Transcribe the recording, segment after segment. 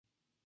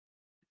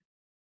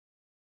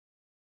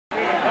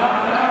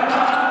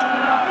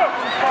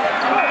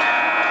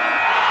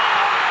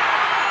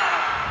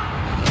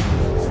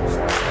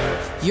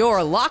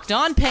You're Locked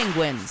On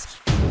Penguins,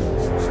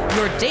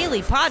 your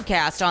daily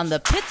podcast on the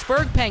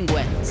Pittsburgh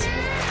Penguins,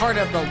 part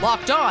of the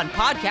Locked On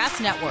Podcast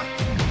Network,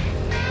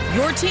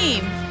 your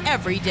team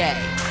every day.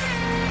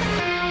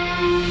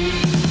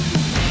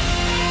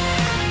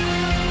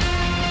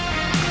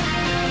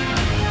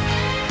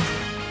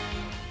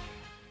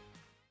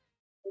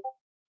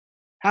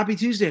 Happy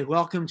Tuesday.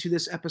 Welcome to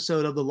this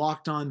episode of the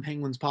Locked On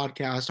Penguins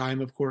podcast. I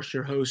am, of course,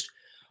 your host,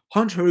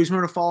 Hunter Hodes.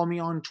 Remember to follow me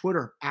on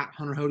Twitter at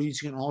Hunter Hodes.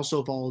 You can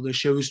also follow the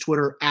show's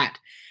Twitter at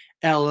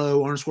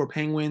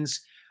LO_Penguins.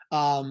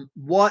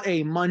 What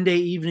a Monday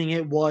evening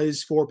it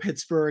was for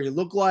Pittsburgh. It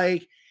looked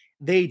like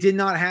they did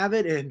not have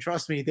it, and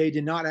trust me, they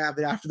did not have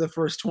it after the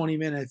first 20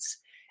 minutes.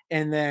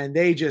 And then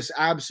they just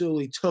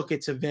absolutely took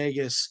it to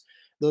Vegas.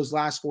 Those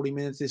last 40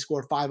 minutes, they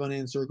scored 5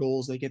 unanswered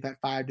goals. They get that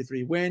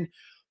 5-3 win.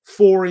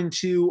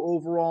 4-2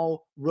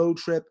 overall road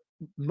trip.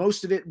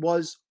 Most of it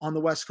was on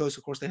the West Coast.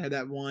 Of course, they had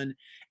that one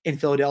in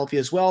Philadelphia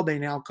as well. They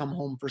now come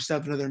home for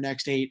 7 of their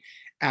next 8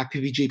 at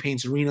PPG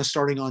Paints Arena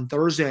starting on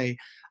Thursday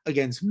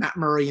against Matt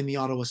Murray and the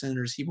Ottawa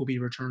Senators. He will be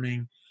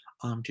returning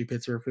to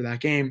Pittsburgh for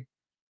that game.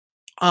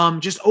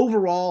 Just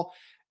overall,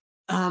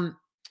 I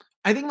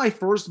think my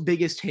first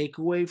biggest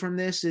takeaway from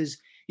this is,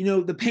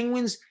 the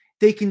Penguins,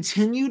 they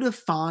continue to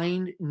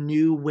find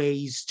new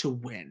ways to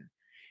win.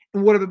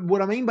 And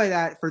what I mean by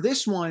that, for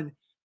this one,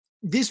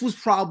 this was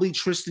probably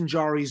Tristan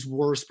Jarry's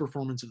worst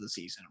performance of the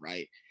season,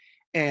 right?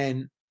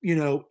 And,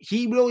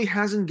 he really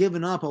hasn't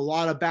given up a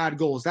lot of bad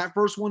goals. That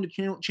first one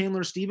to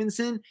Chandler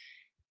Stevenson,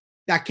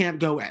 that can't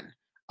go in.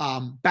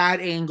 Bad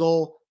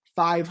angle,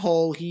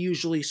 5-hole. He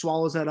usually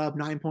swallows that up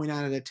 9.9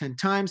 out of 10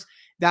 times.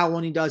 That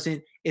one he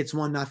doesn't. It's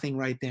 1-0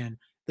 right then.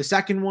 The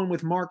second one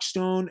with Mark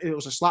Stone, it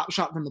was a slap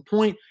shot from the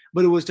point,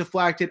 but it was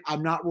deflected.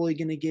 I'm not really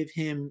going to give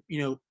him,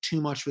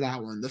 too much for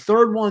that one. The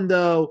third one,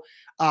 though,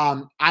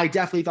 I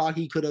definitely thought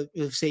he could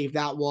have saved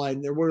that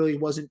one. There really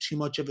wasn't too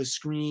much of a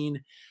screen.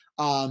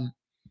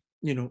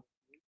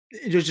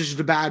 It was just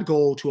a bad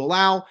goal to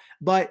allow.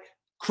 But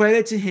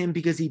credit to him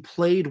because he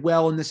played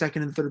well in the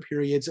second and third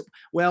periods.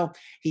 Well,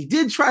 he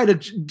did try to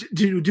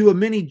do a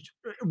mini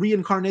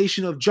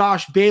reincarnation of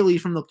Josh Bailey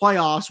from the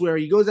playoffs where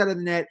he goes out of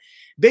the net,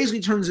 basically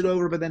turns it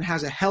over, but then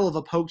has a hell of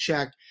a poke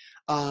check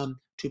to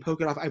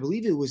poke it off. I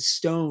believe it was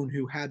Stone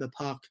who had the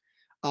puck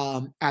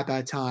at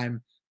that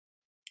time.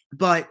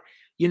 But,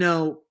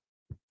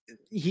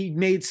 he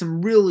made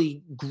some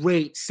really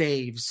great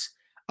saves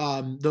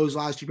those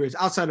last 2 periods.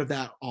 Outside of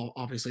that,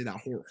 obviously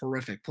that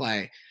horrific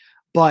play.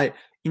 But,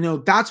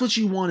 that's what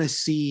you want to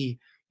see,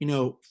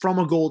 from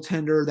a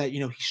goaltender that,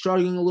 he's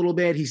struggling a little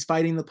bit. He's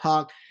fighting the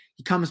puck.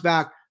 He comes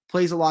back,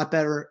 plays a lot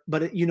better.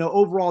 But,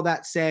 overall,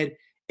 that said,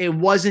 it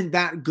wasn't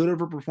that good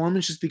of a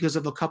performance just because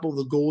of a couple of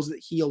the goals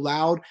that he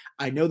allowed.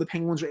 I know the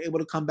Penguins were able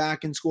to come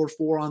back and score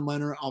 4 on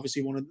Leonard.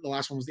 Obviously, the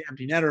last one was the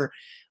empty netter.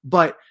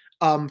 But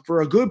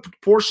for a good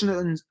portion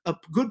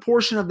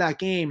of that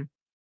game,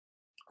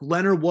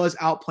 Leonard was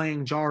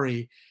outplaying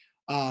Jarry.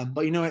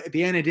 But, at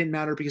the end, it didn't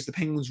matter because the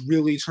Penguins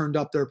really turned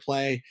up their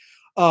play.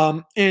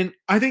 And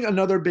I think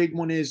another big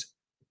one is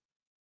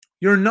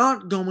you're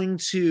not going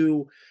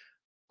to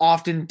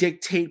often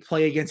dictate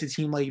play against a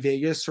team like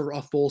Vegas for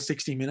a full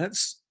 60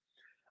 minutes.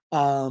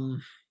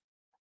 I'm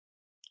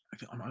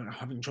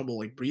having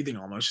trouble breathing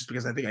almost just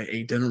because I think I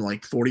ate dinner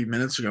 40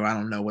 minutes ago. I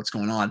don't know what's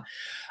going on.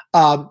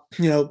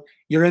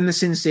 You're in the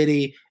Sin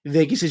City.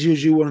 Vegas is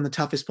usually one of the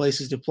toughest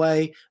places to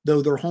play,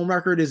 though their home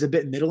record is a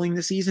bit middling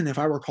this season. If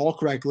I recall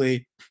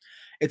correctly,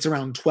 it's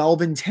around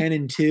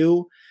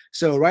 12-10-2.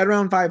 So right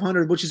around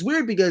 500, which is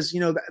weird because,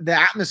 the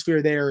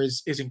atmosphere there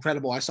is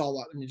incredible. I saw a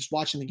lot, just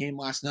watching the game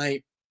last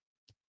night.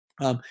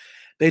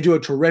 They do a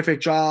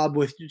terrific job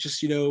with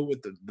just,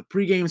 with the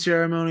pregame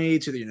ceremony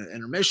to the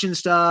intermission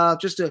stuff,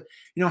 just to,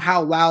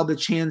 how loud the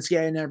chants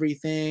get and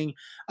everything.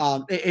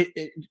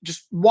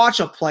 Just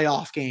watch a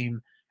playoff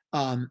game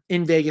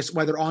in Vegas,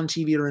 whether on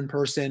TV or in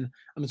person.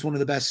 It's one of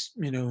the best,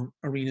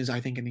 arenas,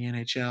 I think, in the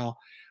NHL.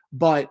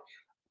 But,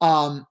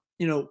 I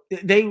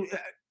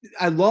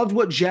loved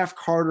what Jeff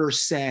Carter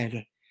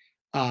said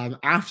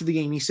after the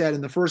game. He said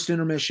in the first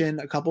intermission,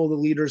 a couple of the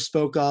leaders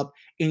spoke up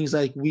and he's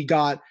like, we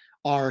got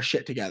our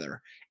shit together.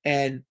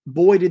 And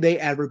boy, did they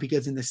ever,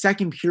 because in the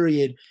second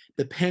period,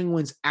 the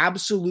Penguins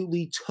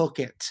absolutely took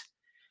it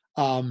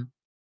to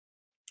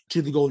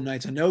the Golden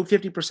Knights. I know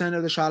 50%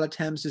 of the shot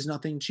attempts is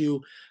nothing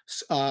to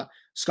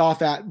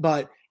scoff at,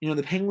 but,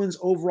 the Penguins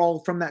overall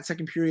from that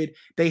second period,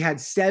 they had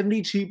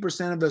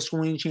 72% of the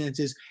scoring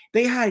chances.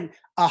 They had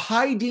a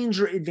high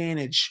danger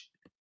advantage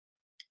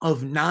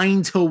of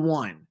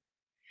 9-1.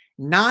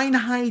 9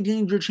 high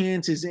danger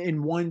chances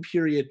in one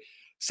period.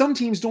 Some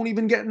teams don't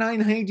even get 9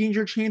 high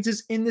danger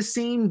chances in the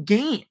same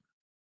game.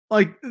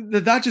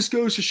 That just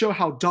goes to show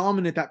how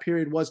dominant that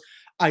period was.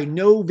 I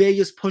know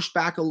Vegas pushed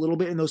back a little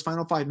bit in those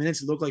final 5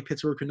 minutes. It looked like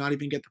Pittsburgh could not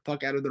even get the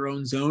puck out of their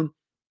own zone.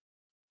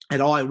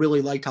 at all. I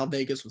really liked how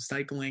Vegas was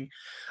cycling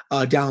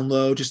down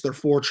low. Just their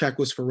forecheck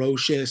was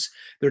ferocious.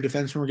 Their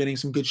defensemen were getting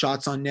some good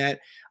shots on net.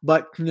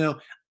 But,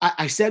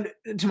 I said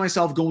to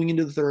myself going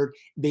into the third,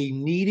 they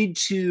needed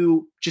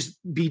to just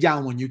be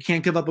down one. You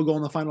can't give up a goal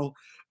in the final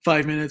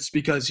 5 minutes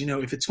because,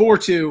 if it's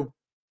 4-2,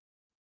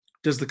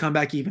 does the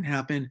comeback even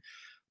happen?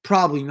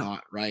 Probably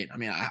not, right? I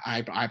mean,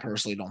 I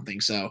personally don't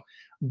think so.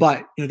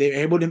 But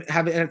they're able to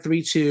have it at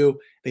 3-2.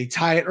 They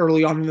tie it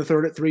early on in the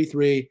third at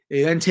 3-3.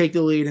 They then take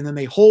the lead, and then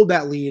they hold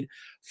that lead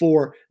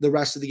for the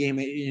rest of the game.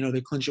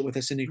 They clinch it with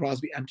a Sidney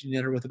Crosby empty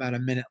netter with about a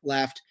minute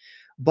left.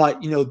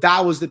 But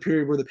that was the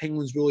period where the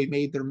Penguins really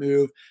made their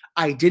move.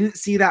 I didn't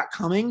see that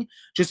coming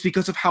just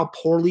because of how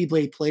poorly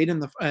they played in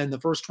the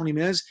first 20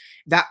 minutes.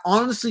 That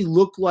honestly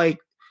looked like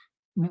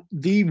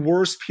the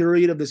worst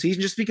period of the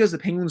season, just because the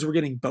Penguins were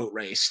getting boat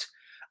raced.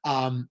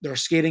 Their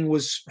skating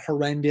was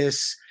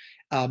horrendous.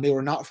 They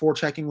were not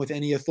forechecking with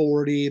any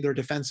authority. Their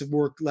defensive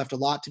work left a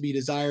lot to be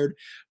desired.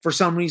 For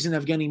some reason,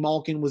 Evgeny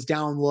Malkin was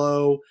down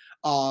low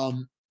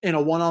in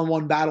a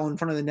one-on-one battle in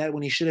front of the net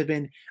when he should have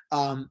been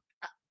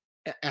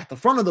at the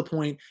front of the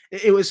point.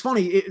 It was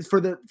funny. For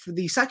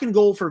the second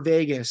goal for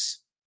Vegas,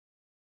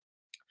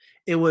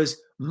 it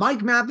was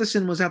Mike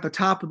Matheson was at the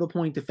top of the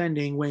point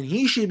defending when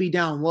he should be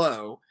down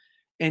low.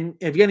 And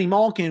Evgeny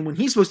Malkin, when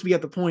he's supposed to be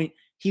at the point,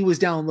 he was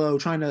down low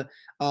trying to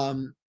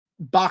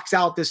box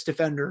out this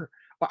defender.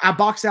 I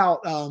box out.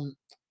 I'm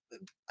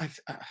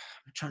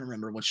trying to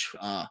remember which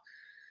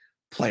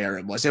player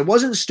it was. It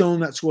wasn't Stone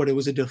that scored. It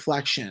was a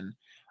deflection.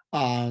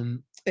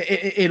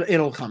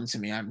 It'll come to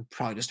me. I'm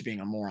probably just being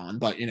a moron,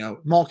 but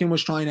Malkin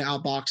was trying to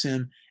outbox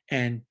him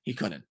and he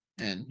couldn't.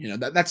 And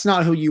that's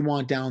not who you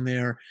want down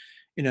there.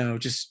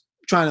 Just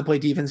trying to play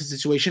defensive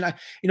situation.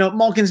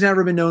 Malkin's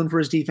never been known for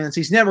his defense.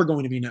 He's never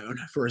going to be known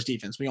for his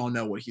defense. We all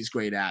know what he's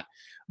great at,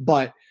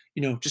 but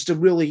just a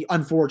really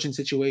unfortunate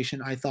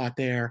situation, I thought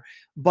there.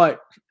 But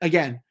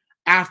again,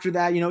 after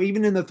that,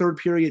 even in the third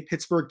period,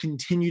 Pittsburgh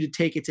continued to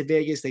take it to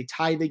Vegas. They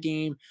tied the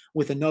game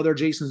with another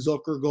Jason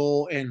Zucker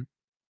goal. And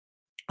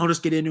I'll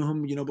just get into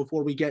him,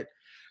 before we get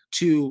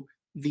to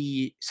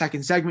the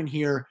second segment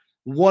here.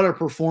 What a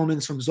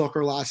performance from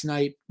Zucker last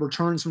night.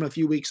 Returns from a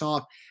few weeks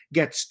off,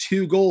 gets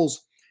 2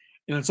 goals.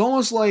 And it's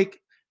almost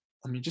like,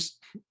 let me just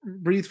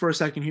breathe for a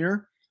second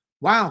here.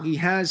 Wow, he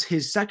has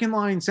his second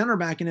line center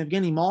back in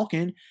Evgeny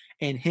Malkin,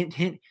 and hint,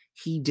 hint,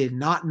 he did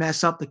not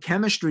mess up the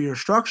chemistry or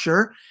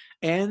structure.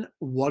 And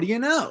what do you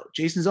know?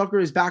 Jason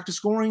Zucker is back to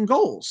scoring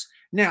goals.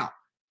 Now,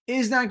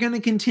 is that going to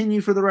continue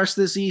for the rest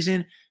of the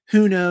season?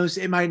 Who knows?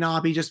 It might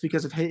not be just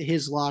because of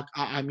his luck.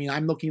 I mean,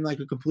 I'm looking like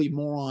a complete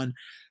moron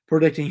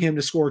predicting him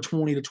to score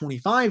 20 to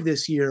 25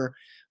 this year.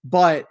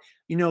 But,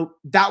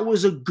 that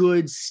was a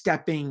good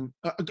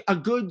a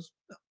good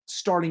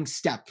starting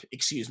step,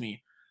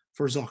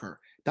 for Zucker.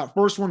 That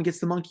first one gets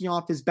the monkey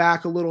off his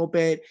back a little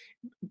bit,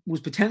 was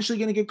potentially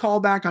going to get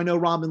called back. I know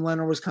Robin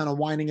Leonard was kind of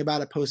whining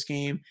about it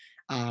post-game.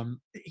 I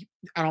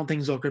don't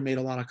think Zucker made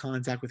a lot of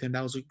contact with him.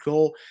 That was a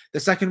goal. The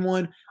second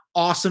one,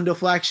 awesome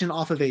deflection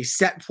off of a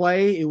set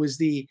play. It was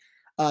the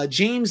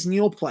James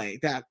Neal play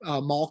that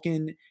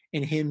Malkin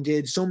and him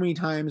did so many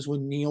times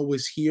when Neal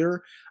was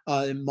here.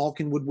 And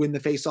Malkin would win the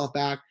faceoff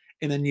back,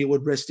 and then Neal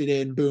would wrist it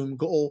in, boom,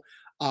 goal.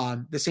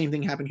 The same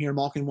thing happened here.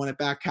 Malkin won it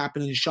back,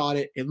 Kapanen shot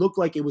it. It looked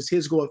like it was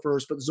his goal at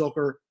first, but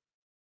Zucker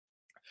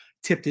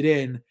tipped it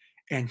in,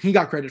 and he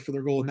got credit for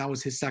the goal, and that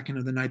was his second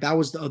of the night. That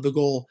was the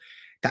goal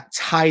that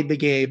tied the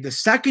game. The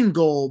second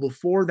goal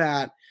before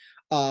that,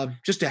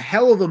 just a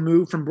hell of a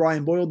move from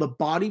Brian Boyle. The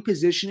body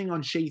positioning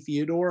on Shea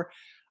Theodore,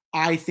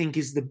 I think,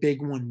 is the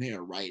big one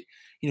there, right?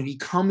 He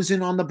comes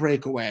in on the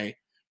breakaway.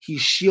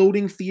 He's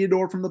shielding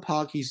Theodore from the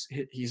puck. He's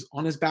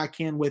on his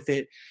backhand with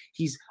it.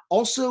 He's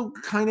also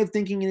kind of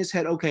thinking in his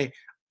head, okay,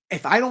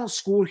 if I don't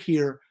score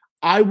here,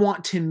 I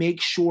want to make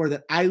sure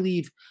that I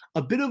leave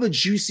a bit of a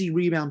juicy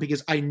rebound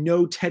because I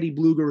know Teddy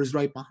Bluger is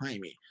right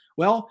behind me.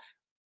 Well,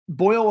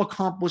 Boyle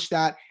accomplished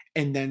that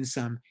and then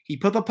some. He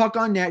put the puck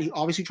on net. He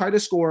obviously tried to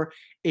score.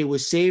 It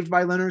was saved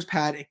by Leonard's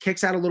pad. It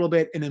kicks out a little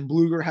bit, and then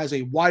Bluger has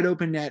a wide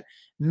open net,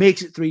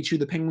 makes it 3-2.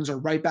 The Penguins are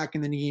right back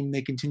in the game.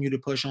 They continue to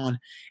push on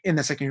in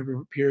the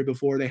second period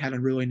before they had a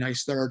really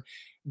nice third.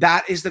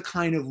 That is the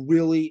kind of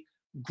really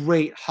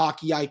great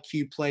hockey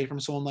IQ play from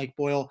someone like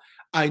Boyle.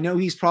 I know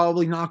he's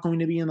probably not going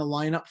to be in the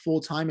lineup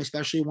full time,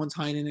 especially once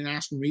Heinen and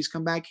Aston Reese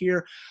come back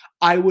here.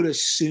 I would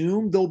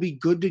assume they'll be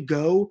good to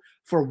go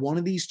for one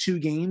of these 2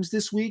 games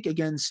this week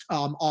against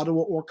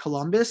Ottawa or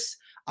Columbus.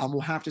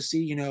 We'll have to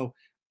see.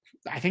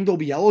 I think they'll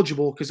be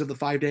eligible because of the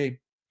 5-day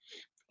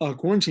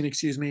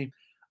quarantine,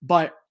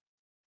 But,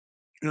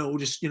 we'll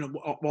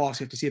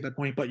also have to see at that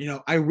point. But,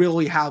 I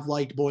really have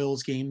liked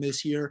Boyle's game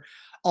this year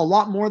a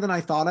lot more than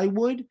I thought I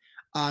would.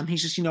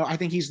 He's just, I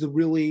think he's the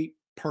really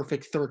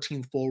perfect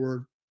 13th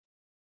forward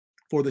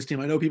for this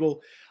team. I know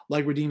people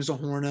like Radim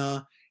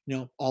Zohorna,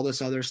 all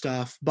this other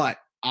stuff, but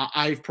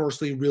I've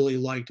personally really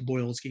liked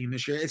Boyle's game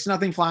this year. It's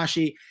nothing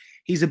flashy.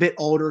 He's a bit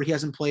older. He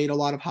hasn't played a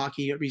lot of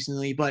hockey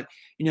recently, but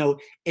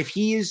if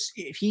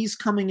he's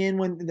coming in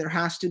when there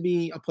has to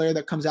be a player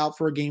that comes out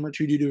for a game or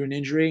 2 due to an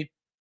injury,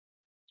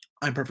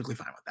 I'm perfectly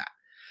fine with that.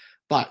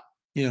 But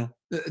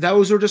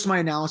those are just my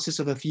analysis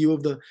of a few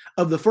of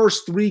the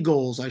first three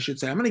goals, I should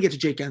say. I'm going to get to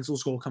Jake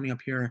Gensel's goal coming up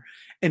here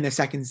in the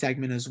second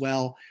segment as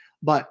well.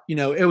 But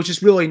it was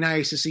just really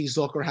nice to see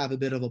Zucker have a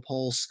bit of a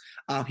pulse.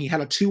 He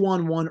had a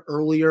 2-on-1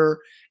 earlier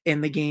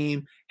in the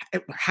game,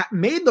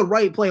 made the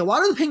right play. A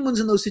lot of the Penguins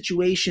in those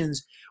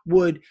situations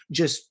would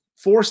just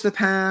force the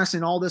pass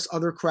and all this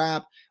other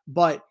crap,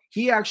 but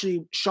he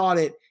actually shot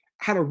it.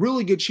 Had a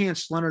really good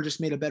chance. Leonard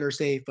just made a better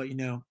save, but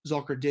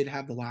Zucker did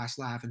have the last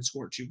laugh and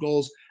scored 2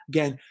 goals.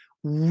 Again,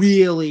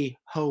 really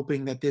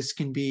hoping that this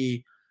can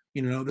be,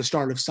 the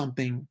start of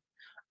something,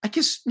 I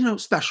guess,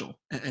 special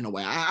in a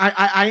way.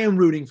 I am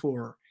rooting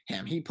for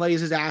him. He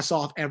plays his ass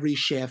off every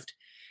shift.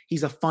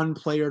 He's a fun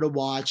player to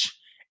watch,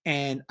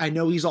 and I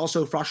know he's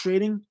also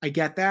frustrating. I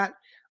get that,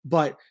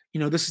 but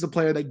this is a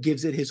player that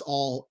gives it his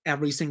all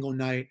every single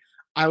night.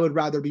 I would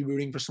rather be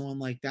rooting for someone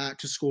like that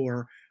to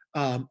score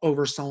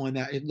over someone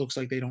that it looks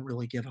like they don't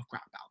really give a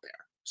crap out there.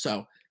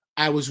 So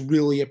I was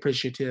really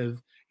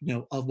appreciative,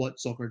 of what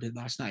Zucker did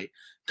last night.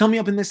 Coming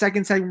up in the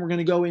second segment, we're going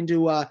to go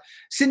into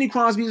Sidney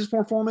Crosby's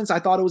performance. I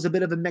thought it was a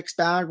bit of a mixed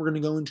bag. We're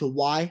going to go into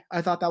why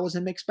I thought that was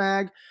a mixed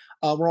bag.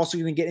 We're also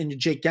going to get into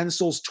Jake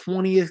Gensel's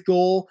 20th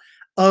goal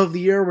of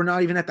the year. We're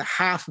not even at the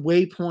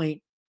halfway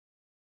point.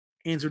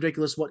 And it's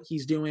ridiculous what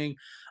he's doing.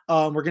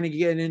 We're going to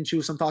get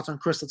into some thoughts on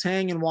Chris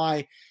Letang and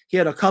why he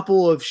had a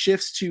couple of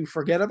shifts to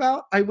forget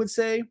about, I would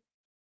say,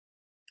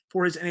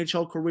 for his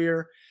NHL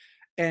career.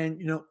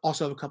 And,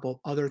 also have a couple of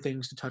other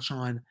things to touch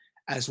on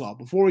as well.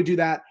 Before we do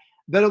that,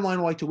 BetOnline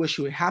would like to wish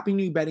you a happy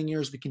new betting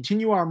year as we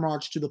continue our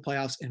march to the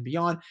playoffs and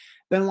beyond.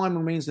 BetOnline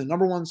remains the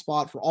number one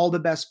spot for all the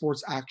best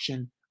sports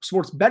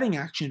betting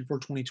action for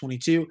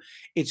 2022.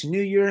 It's a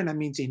new year, and that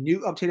means a new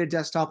updated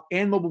desktop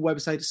and mobile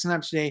website to sign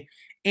up today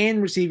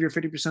and receive your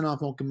 50%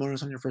 off welcome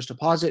bonus on your first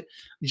deposit.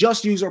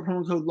 Just use our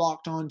promo code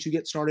LOCKEDON to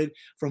get started.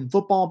 From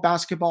football,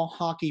 basketball,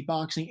 hockey,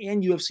 boxing,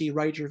 and UFC,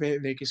 right to your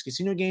favorite Vegas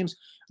casino games.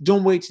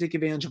 Don't wait to take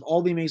advantage of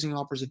all the amazing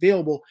offers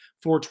available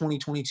for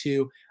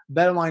 2022.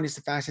 BetOnline is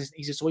the fastest and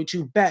easiest way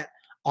to bet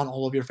on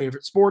all of your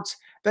favorite sports.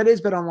 That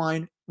is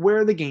BetOnline,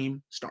 where the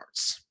game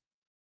starts.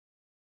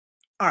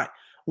 All right.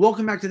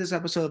 Welcome back to this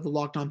episode of the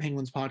Locked On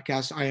Penguins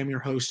podcast. I am your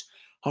host,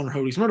 Hunter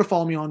Hodes. Remember to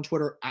follow me on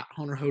Twitter at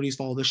Hunter Hodes.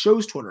 Follow the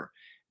show's Twitter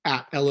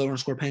at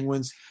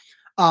 @LO_Penguins.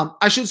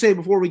 I should say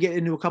before we get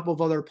into a couple of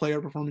other player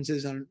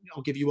performances, and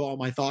I'll give you all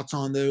my thoughts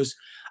on those.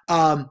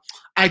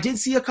 I did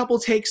see a couple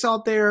takes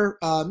out there,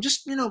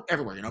 just,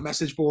 everywhere,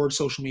 message boards,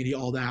 social media,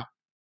 all that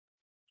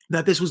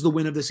this was the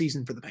win of the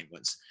season for the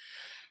Penguins.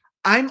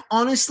 I'm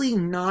honestly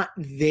not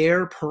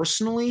there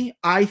personally.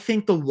 I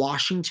think the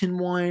Washington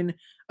one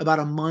about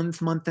a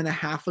month and a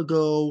half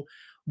ago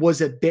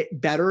was a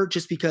bit better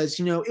just because,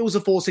 it was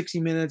a full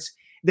 60 minutes.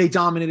 They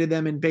dominated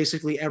them in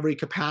basically every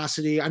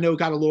capacity. I know it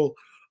got a little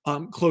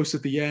close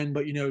at the end,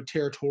 but,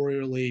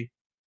 territorially,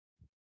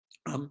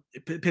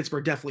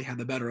 Pittsburgh definitely had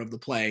the better of the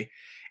play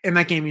in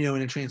that game,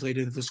 and it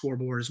translated to the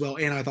scoreboard as well.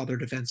 And I thought their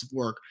defensive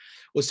work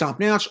was top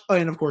notch.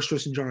 And of course,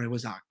 Tristan Jarry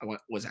was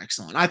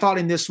excellent. I thought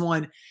in this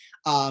one,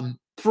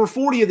 for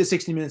 40 of the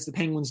 60 minutes, the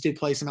Penguins did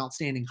play some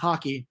outstanding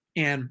hockey.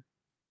 And,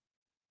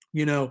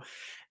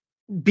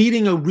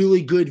 beating a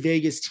really good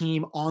Vegas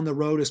team on the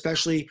road,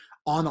 especially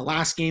on the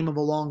last game of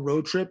a long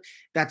road trip,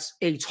 that's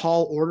a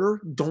tall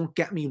order. Don't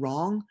get me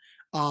wrong.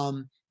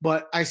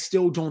 But I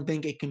still don't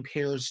think it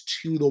compares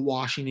to the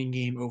Washington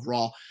game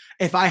overall.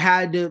 If I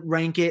had to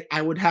rank it,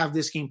 I would have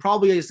this game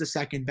probably as the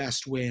second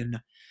best win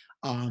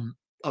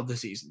of the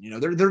season.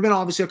 There have been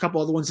obviously a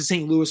couple other ones. The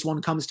St. Louis one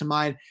comes to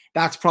mind.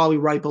 That's probably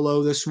right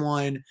below this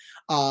one.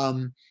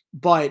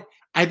 But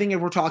I think if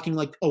we're talking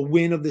like a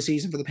win of the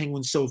season for the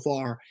Penguins so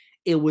far,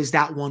 it was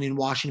that one in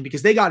Washington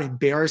because they got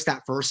embarrassed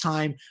that first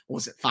time. What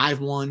was it,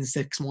 5-1,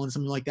 6-1,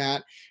 something like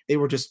that? They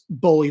were just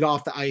bullied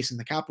off the ice, and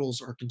the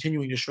Capitals are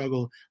continuing to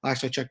struggle.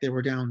 Last I checked, they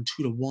were down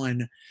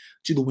 2-1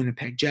 to the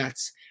Winnipeg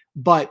Jets.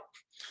 But,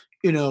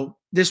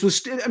 this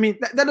was –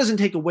 that doesn't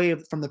take away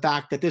from the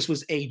fact that this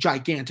was a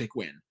gigantic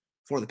win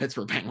for the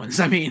Pittsburgh Penguins.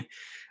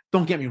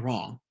 Don't get me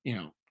wrong.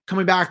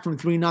 Coming back from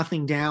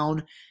 3-0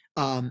 down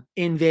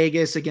in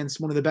Vegas against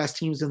one of the best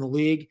teams in the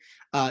league,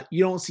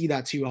 you don't see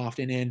that too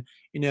often. And,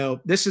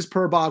 this is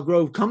per Bob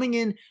Grove going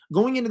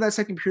into that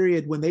second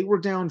period when they were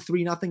down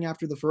 3-0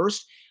 after the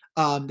first.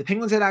 The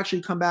Penguins had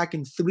actually come back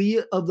in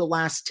 3 of their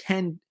last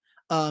 10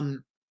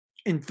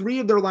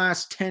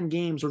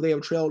 games where they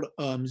have trailed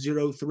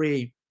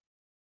 0-3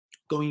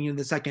 going into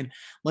the second.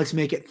 Let's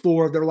make it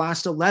 4 of their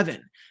last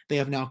 11. They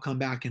have now come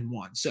back and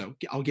won. So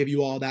I'll give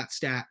you all that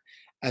stat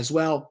as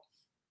well.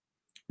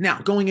 Now,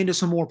 going into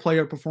some more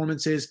player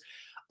performances,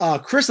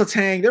 Chris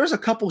Letang, there was a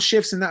couple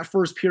shifts in that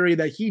first period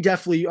that he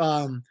definitely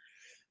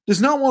does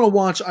not want to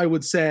watch, I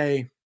would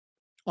say,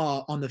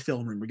 on the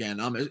film room again.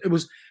 It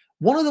was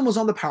one of them was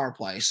on the power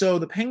play. So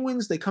the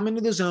Penguins, they come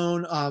into the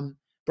zone.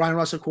 Brian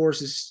Russ, of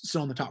course, is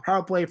still on the top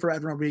power play for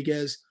Evan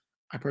Rodriguez.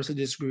 I personally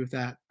disagree with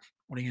that.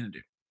 What are you going to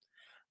do?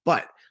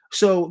 But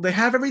so they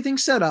have everything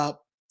set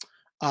up.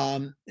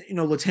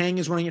 Letang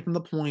is running it from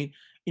the point.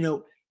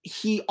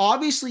 He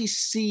obviously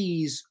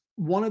sees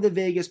one of the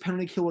Vegas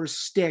penalty killers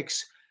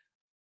sticks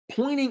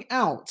pointing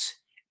out,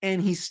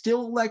 and he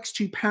still elects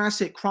to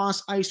pass it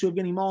cross ice to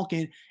Evgeny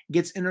Malkin,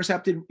 gets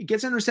intercepted,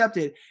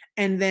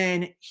 and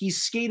then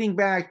he's skating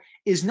back,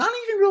 is not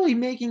even really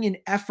making an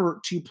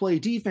effort to play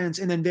defense,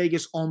 and then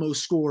Vegas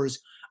almost scores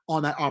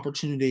on that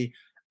opportunity.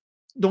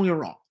 Don't get me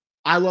wrong.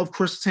 I love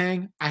Chris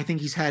Letang. I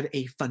think he's had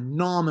a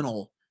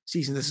phenomenal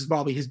season. This is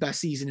probably his best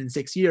season in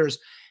 6 years.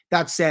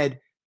 That said,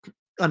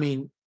 I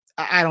mean,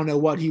 I don't know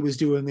what he was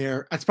doing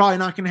there. That's probably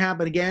not going to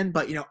happen again,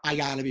 but, I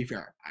got to be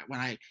fair.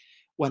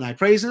 When I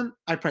praise him,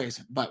 I praise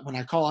him. But when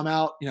I call him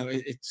out,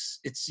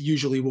 it's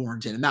usually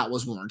warranted, and that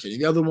was warranted.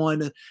 And the other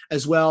one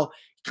as well,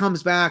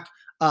 comes back,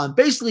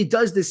 basically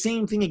does the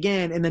same thing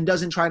again, and then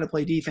doesn't try to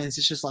play defense.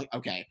 It's just like,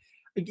 okay,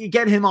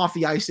 get him off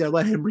the ice there,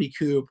 let him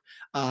recoup.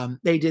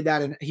 They did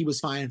that, and he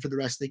was fine for the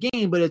rest of the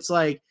game. But it's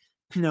like,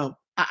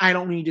 I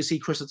don't need to see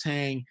Chris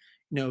Letang,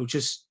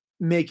 just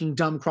making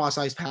dumb cross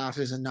ice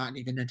passes and not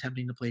even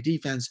attempting to play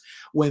defense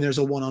when there's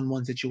a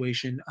one-on-one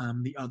situation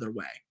the other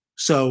way.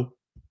 So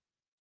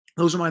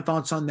those are my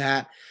thoughts on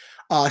that.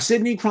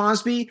 Sidney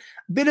Crosby,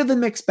 bit of a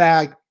mixed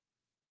bag.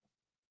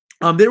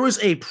 There was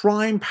a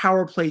prime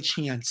power play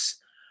chance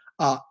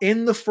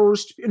in the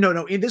first.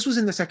 This was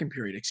in the second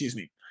period. Excuse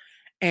me.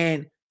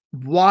 And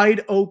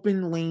wide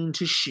open lane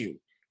to shoot.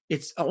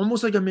 It's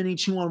almost like a mini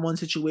 2-on-1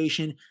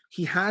 situation.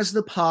 He has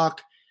the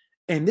puck,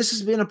 and this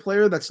has been a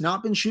player that's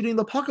not been shooting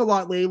the puck a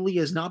lot lately,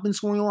 has not been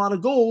scoring a lot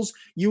of goals.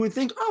 You would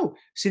think,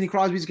 Sidney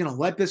Crosby's going to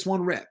let this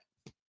one rip.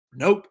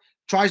 Nope.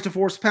 Tries to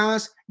force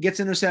pass, gets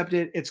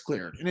intercepted, it's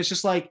cleared. And it's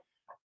just like,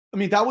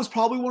 that was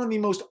probably one of the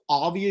most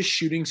obvious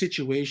shooting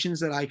situations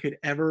that I could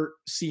ever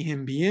see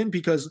him be in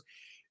because,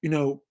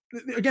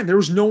 again, there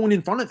was no one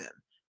in front of him,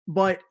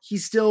 but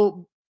he's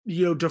still,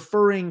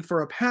 deferring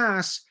for a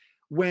pass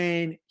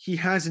when he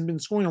hasn't been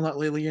scoring a lot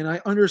lately. And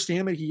I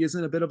understand that he is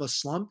in a bit of a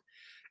slump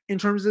in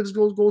terms of his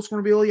goal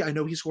scoring ability. I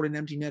know he scored an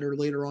empty netter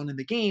later on in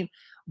the game,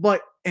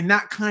 but in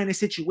that kind of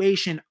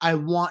situation, I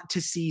want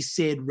to see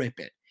Sid rip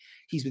it.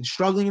 He's been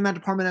struggling in that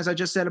department, as I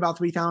just said, about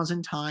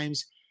 3,000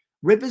 times.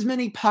 Rip as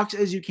many pucks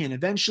as you can.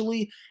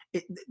 Eventually,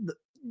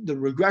 the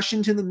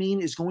regression to the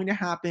mean is going to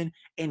happen,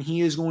 and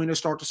he is going to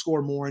start to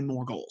score more and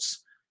more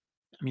goals.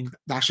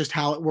 That's just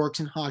how it works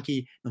in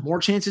hockey. The more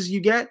chances you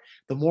get,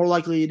 the more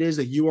likely it is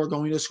that you are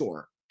going to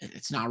score.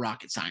 It's not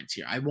rocket science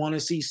here. I want to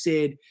see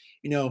Sid,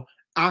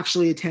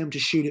 actually attempt to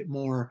shoot it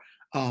more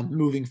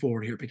moving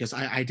forward here because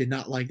I did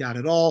not like that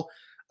at all.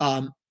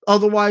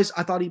 Otherwise,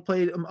 I thought he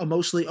played a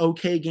mostly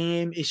okay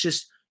game. It's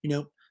just,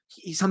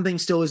 something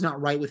still is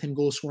not right with him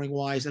goal scoring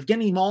wise.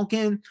 Evgeny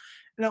Malkin,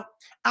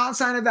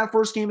 outside of that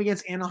first game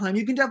against Anaheim,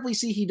 you can definitely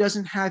see he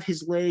doesn't have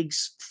his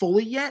legs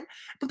fully yet,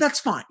 but that's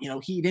fine.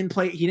 He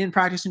didn't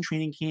practice in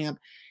training camp.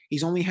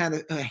 He's only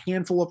had a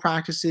handful of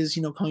practices,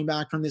 coming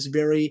back from this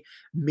very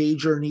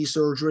major knee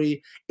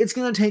surgery. It's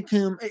going to take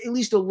him at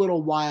least a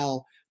little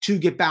while to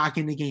get back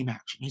into game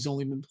action. He's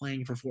only been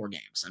playing for 4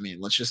 games.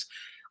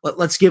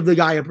 Let's give the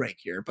guy a break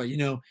here. But,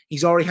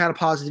 he's already had a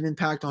positive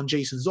impact on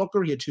Jason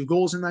Zucker. He had 2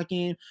 goals in that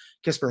game.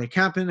 Kasperi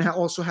Kapanen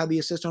also had the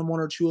assist on 1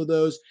 or 2 of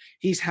those.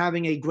 He's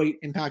having a great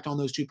impact on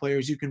those 2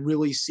 players. You can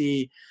really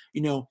see,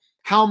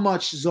 how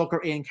much Zucker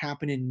and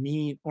Kapanen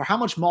mean, or how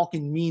much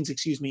Malkin means, to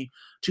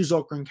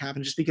Zucker and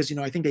Kapanen, just because,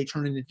 I think they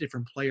turn into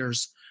different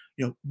players,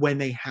 when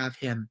they have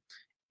him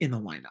in the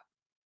lineup.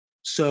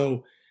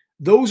 So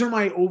those are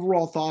my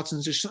overall thoughts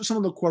on just some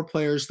of the core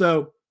players,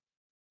 though.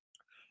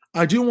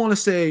 I do want to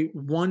say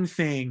one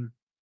thing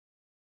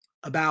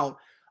about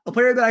a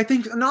player that I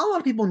think not a lot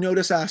of people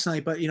noticed last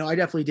night, but, I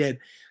definitely did.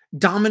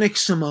 Dominik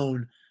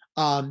Simon.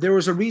 There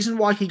was a reason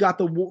why he got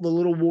the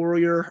little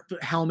Warrior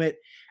helmet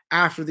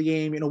after the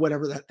game,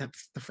 whatever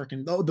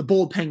the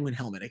bold penguin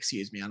helmet,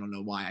 excuse me. I don't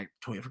know why I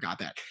totally forgot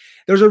that.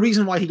 There's a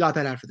reason why he got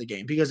that after the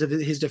game because of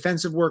his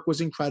defensive work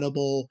was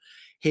incredible.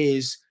 He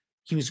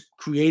was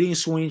creating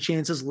scoring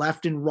chances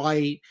left and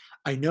right.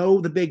 I know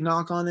the big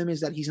knock on him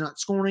is that he's not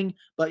scoring,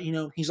 but,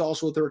 he's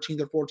also a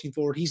 13th or 14th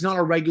forward. He's not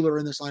a regular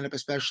in this lineup,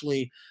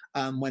 especially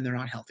when they're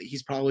not healthy.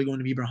 He's probably going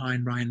to be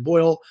behind Brian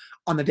Boyle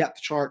on the depth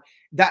chart.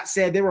 That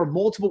said, there were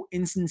multiple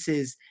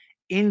instances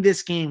in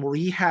this game where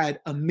he had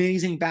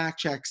amazing back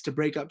checks to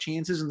break up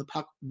chances and the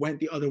puck went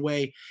the other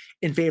way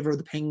in favor of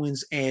the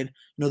Penguins. And,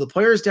 the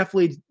players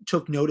definitely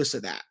took notice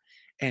of that.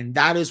 And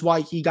that is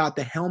why he got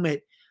the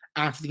helmet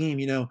after the game.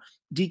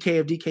 DK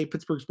of DK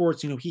Pittsburgh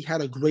Sports, he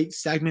had a great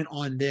segment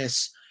on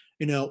this,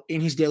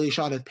 in his daily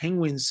shot of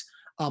Penguins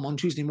on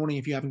Tuesday morning.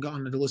 If you haven't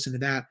gotten to listen to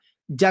that,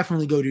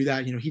 definitely go do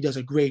that. He does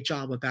a great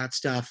job with that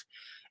stuff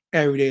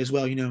every day as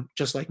well,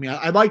 just like me.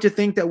 I'd like to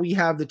think that we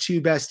have the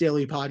 2 best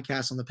daily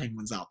podcasts on the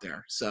Penguins out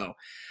there. So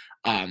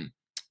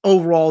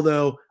overall,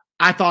 though,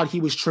 I thought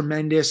he was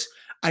tremendous.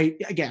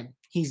 Again,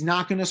 he's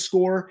not going to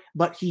score,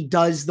 but he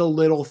does the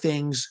little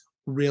things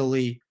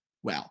really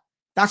well.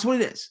 That's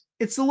what it is.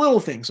 It's the little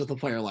things with a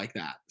player like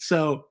that.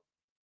 So,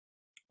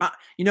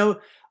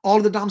 all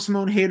of the Dom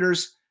Simon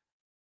haters,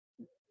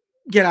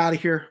 get out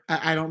of here.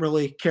 I don't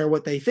really care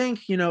what they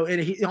think.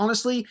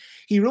 Honestly,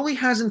 he really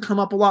hasn't come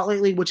up a lot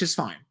lately, which is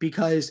fine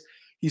because,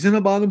 He's in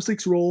a bottom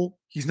six role.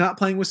 He's not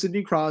playing with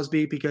Sidney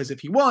Crosby because if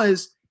he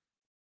was,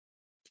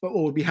 what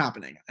would be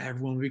happening?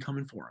 Everyone would be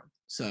coming for him.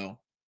 So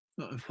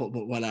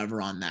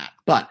whatever on that.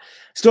 But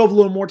still have a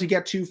little more to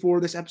get to for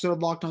this episode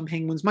of Locked On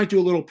Penguins. Might do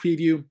a little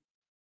preview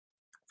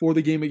for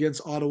the game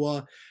against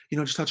Ottawa.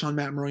 Just touch on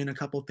Matt Murray and a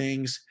couple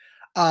things.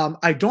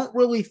 I don't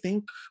really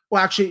think,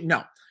 well, actually,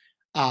 no.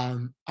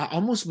 I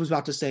almost was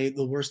about to say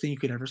the worst thing you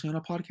could ever say on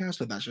a podcast,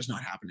 but that's just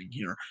not happening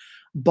here.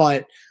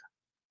 But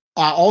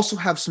I also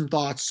have some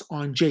thoughts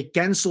on Jake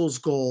Guentzel's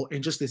goal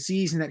and just the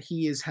season that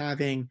he is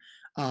having,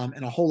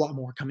 and a whole lot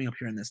more coming up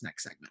here in this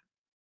next segment.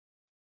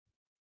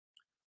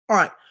 All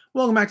right.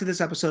 Welcome back to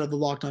this episode of the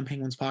Locked On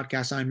Penguins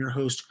podcast. I'm your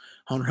host,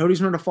 Hunter Hodes.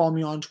 Remember to follow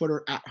me on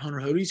Twitter at Hunter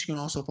Hodes. You can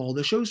also follow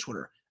the show's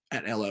Twitter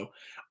at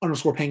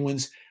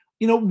LO_Penguins.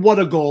 What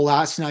a goal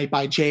last night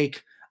by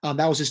Jake.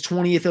 That was his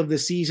 20th of the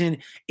season.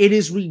 It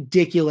is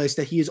ridiculous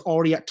that he is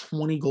already at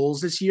 20 goals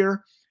this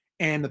year,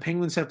 and the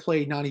Penguins have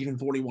played not even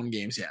 41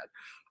 games yet.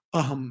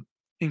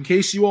 In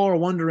case you all are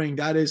wondering,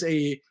 that is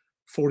a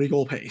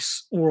 40-goal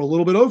pace, or a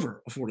little bit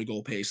over a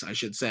 40-goal pace, I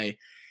should say.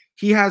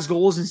 He has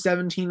goals in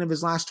 17 of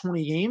his last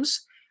 20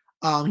 games.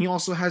 He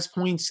also has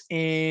points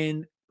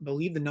in, I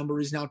believe the number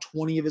is now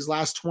 20 of his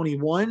last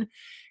 21.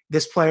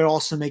 This player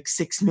also makes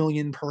 $6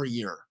 million per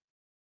year.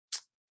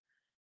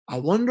 I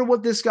wonder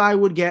what this guy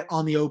would get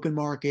on the open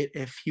market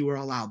if he were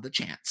allowed the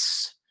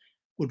chance.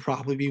 Would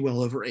probably be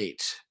well over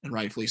 8, and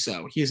rightfully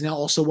so. He is now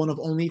also one of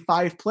only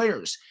 5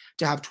 players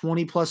to have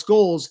 20-plus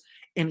goals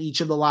in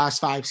each of the last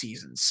 5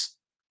 seasons.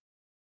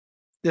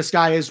 This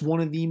guy is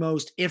one of the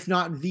most, if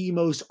not the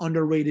most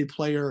underrated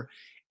player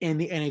in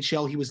the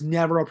NHL. He was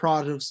never a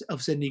product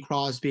of Sidney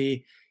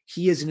Crosby.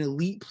 He is an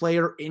elite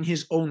player in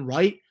his own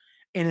right,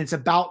 and it's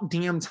about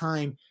damn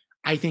time,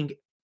 I think,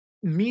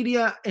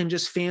 media and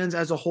just fans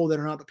as a whole that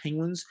are not the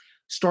Penguins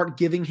start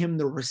giving him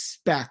the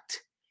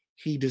respect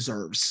he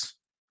deserves,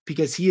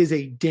 because he is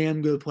a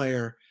damn good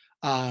player.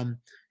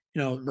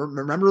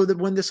 Remember that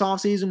when this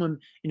offseason, when,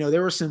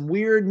 there were some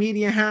weird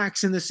media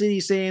hacks in the city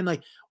saying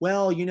like,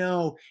 well, you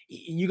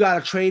got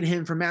to trade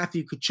him for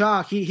Matthew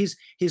Tkachuk.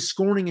 His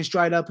scoring is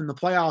dried up in the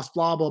playoffs,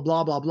 blah, blah,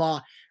 blah, blah,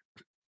 blah.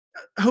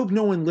 I hope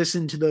no one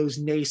listened to those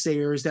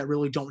naysayers that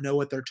really don't know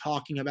what they're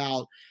talking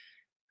about.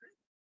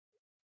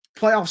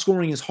 Playoff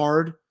scoring is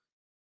hard.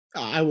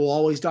 I will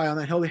always die on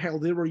that hill.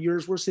 There were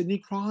years where Sidney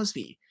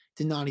Crosby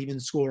did not even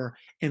score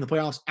in the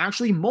playoffs.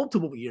 Actually,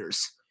 multiple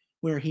years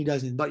where he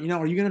doesn't. But,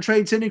 are you going to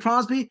trade Sidney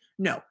Crosby?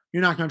 No,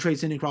 you're not going to trade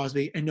Sidney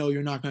Crosby. And no,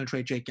 you're not going to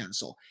trade Jake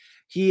Guentzel.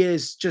 He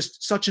is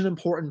just such an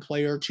important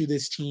player to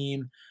this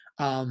team.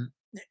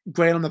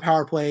 Great on the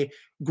power play,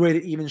 great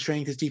at even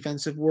strength. His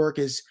defensive work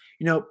is,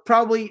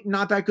 probably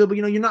not that good, but,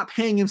 you're not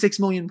paying him $6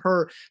 million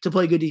to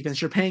play good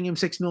defense. You're paying him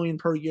 $6 million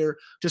per year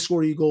to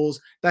score you goals.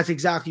 That's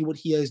exactly what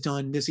he has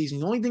done this season.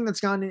 The only thing that's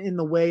gotten in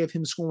the way of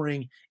him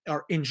scoring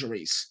are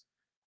injuries.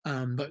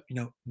 But,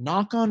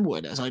 knock on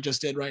wood, as I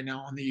just did right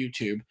now on the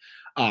YouTube,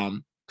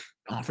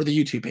 for the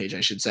YouTube page,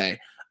 I should say.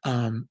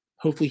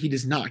 Hopefully he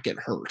does not get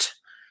hurt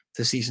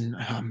this season.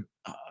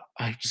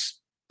 I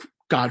just,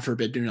 God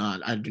forbid,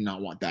 I do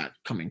not want that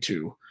coming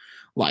to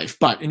life.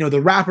 But, the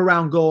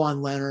wraparound goal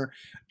on Leonard,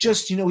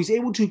 just, he's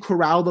able to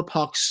corral the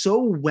puck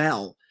so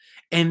well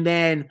and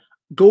then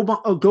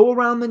go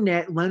around the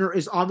net. Leonard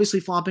is obviously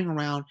flopping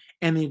around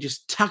and then he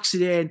just tucks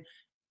it in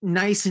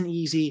nice and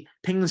easy.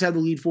 Penguins have the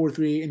lead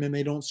 4-3 and then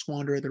they don't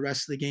squander it the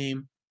rest of the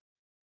game.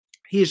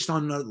 He is just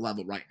on another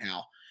level right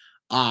now.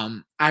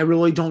 I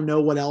really don't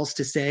know what else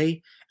to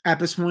say at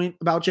this point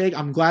about Jake.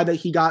 I'm glad that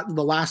he got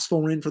the last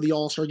 4 in for the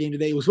All-Star game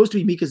today. It was supposed to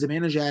be Mika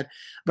Zibanejad,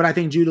 but I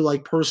think due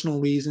to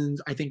personal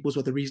reasons, I think was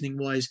what the reasoning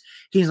was,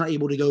 he's not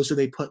able to go, so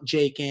they put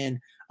Jake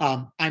in.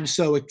 I'm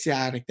so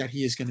ecstatic that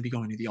he is going to be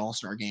going to the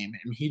All-Star game,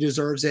 and he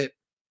deserves it.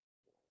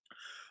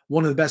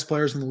 One of the best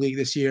players in the league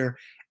this year.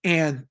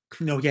 And,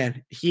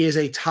 again, he is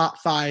a top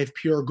 5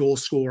 pure goal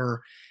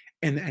scorer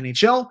in the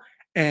NHL,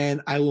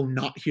 and I will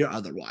not hear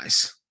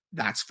otherwise.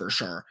 That's for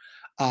sure.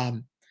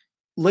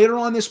 Later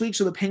on this week,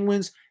 so the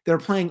Penguins, they're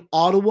playing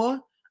Ottawa,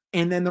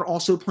 and then they're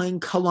also playing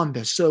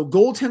Columbus. So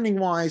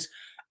goaltending-wise,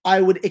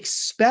 I would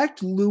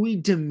expect Louis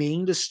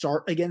Domingue to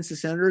start against the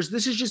Senators.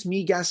 This is just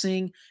me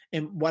guessing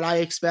and what I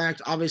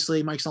expect.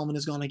 Obviously, Mike Sullivan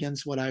has gone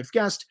against what I've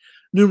guessed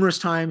numerous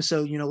times,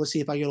 so, let's see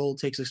if I get old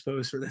takes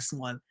exposed for this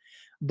one.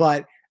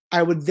 But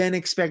I would then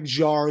expect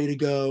Jarry to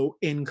go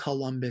in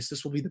Columbus.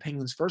 This will be the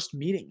Penguins' first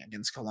meeting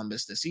against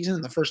Columbus this season,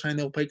 and the first time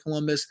they'll play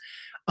Columbus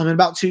in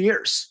about 2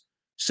 years.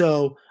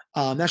 So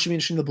that should be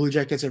interesting. The Blue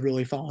Jackets have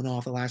really fallen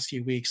off the last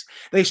few weeks.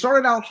 They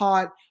started out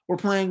hot, were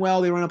playing well,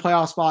 they were in a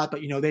playoff spot,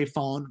 but, they've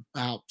fallen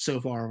out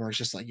so far where it's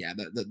just like, yeah,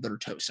 they're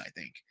toast, I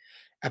think,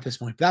 at this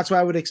point. But that's what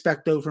I would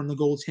expect, though, from the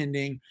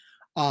goaltending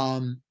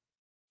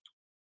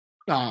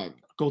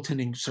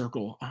goaltending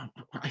circle.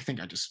 I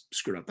think I just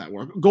screwed up that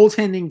word.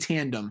 Goaltending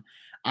tandem,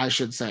 I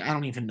should say. I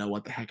don't even know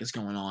what the heck is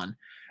going on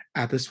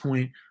at this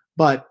point.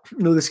 But,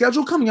 the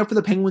schedule coming up for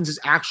the Penguins is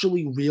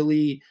actually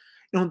really,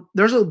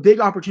 there's a big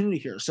opportunity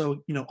here.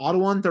 So,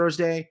 Ottawa on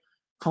Thursday,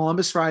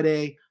 Columbus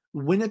Friday,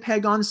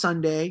 Winnipeg on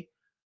Sunday,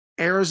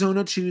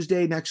 Arizona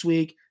Tuesday next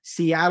week,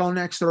 Seattle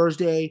next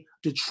Thursday,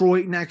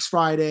 Detroit next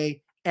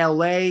Friday,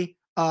 LA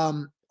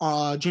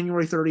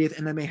January 30th,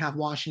 and then they have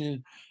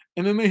Washington.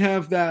 And then they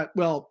have that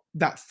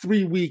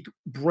 3-week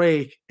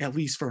break, at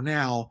least for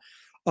now.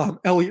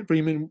 Elliot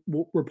Freeman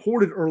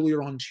reported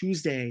earlier on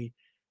Tuesday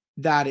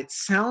that it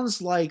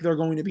sounds like they're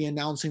going to be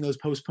announcing those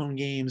postponed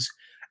games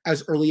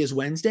as early as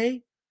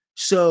Wednesday.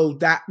 So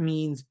that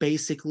means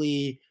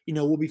basically,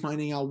 we'll be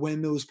finding out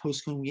when those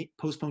postponed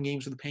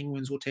games for the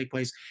Penguins will take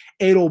place.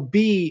 It'll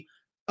be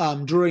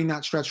during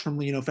that stretch from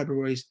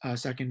February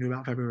 2nd to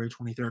about February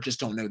 23rd. Just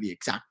don't know the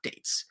exact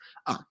dates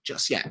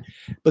just yet.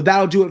 But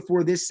that'll do it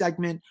for this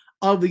segment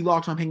of the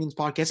Locked On Penguins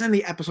podcast and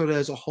the episode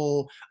as a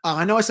whole.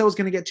 I know I said I was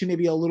going to get to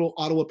maybe a little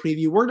Ottawa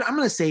preview. I'm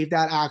going to save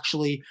that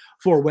actually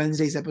for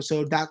Wednesday's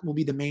episode. That will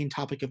be the main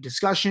topic of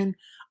discussion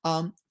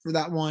for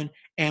that one.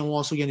 And we'll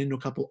also get into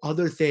a couple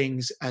other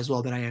things as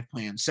well that I have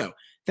planned. So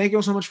thank you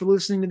all so much for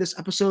listening to this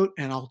episode,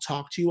 and I'll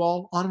talk to you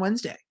all on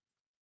Wednesday.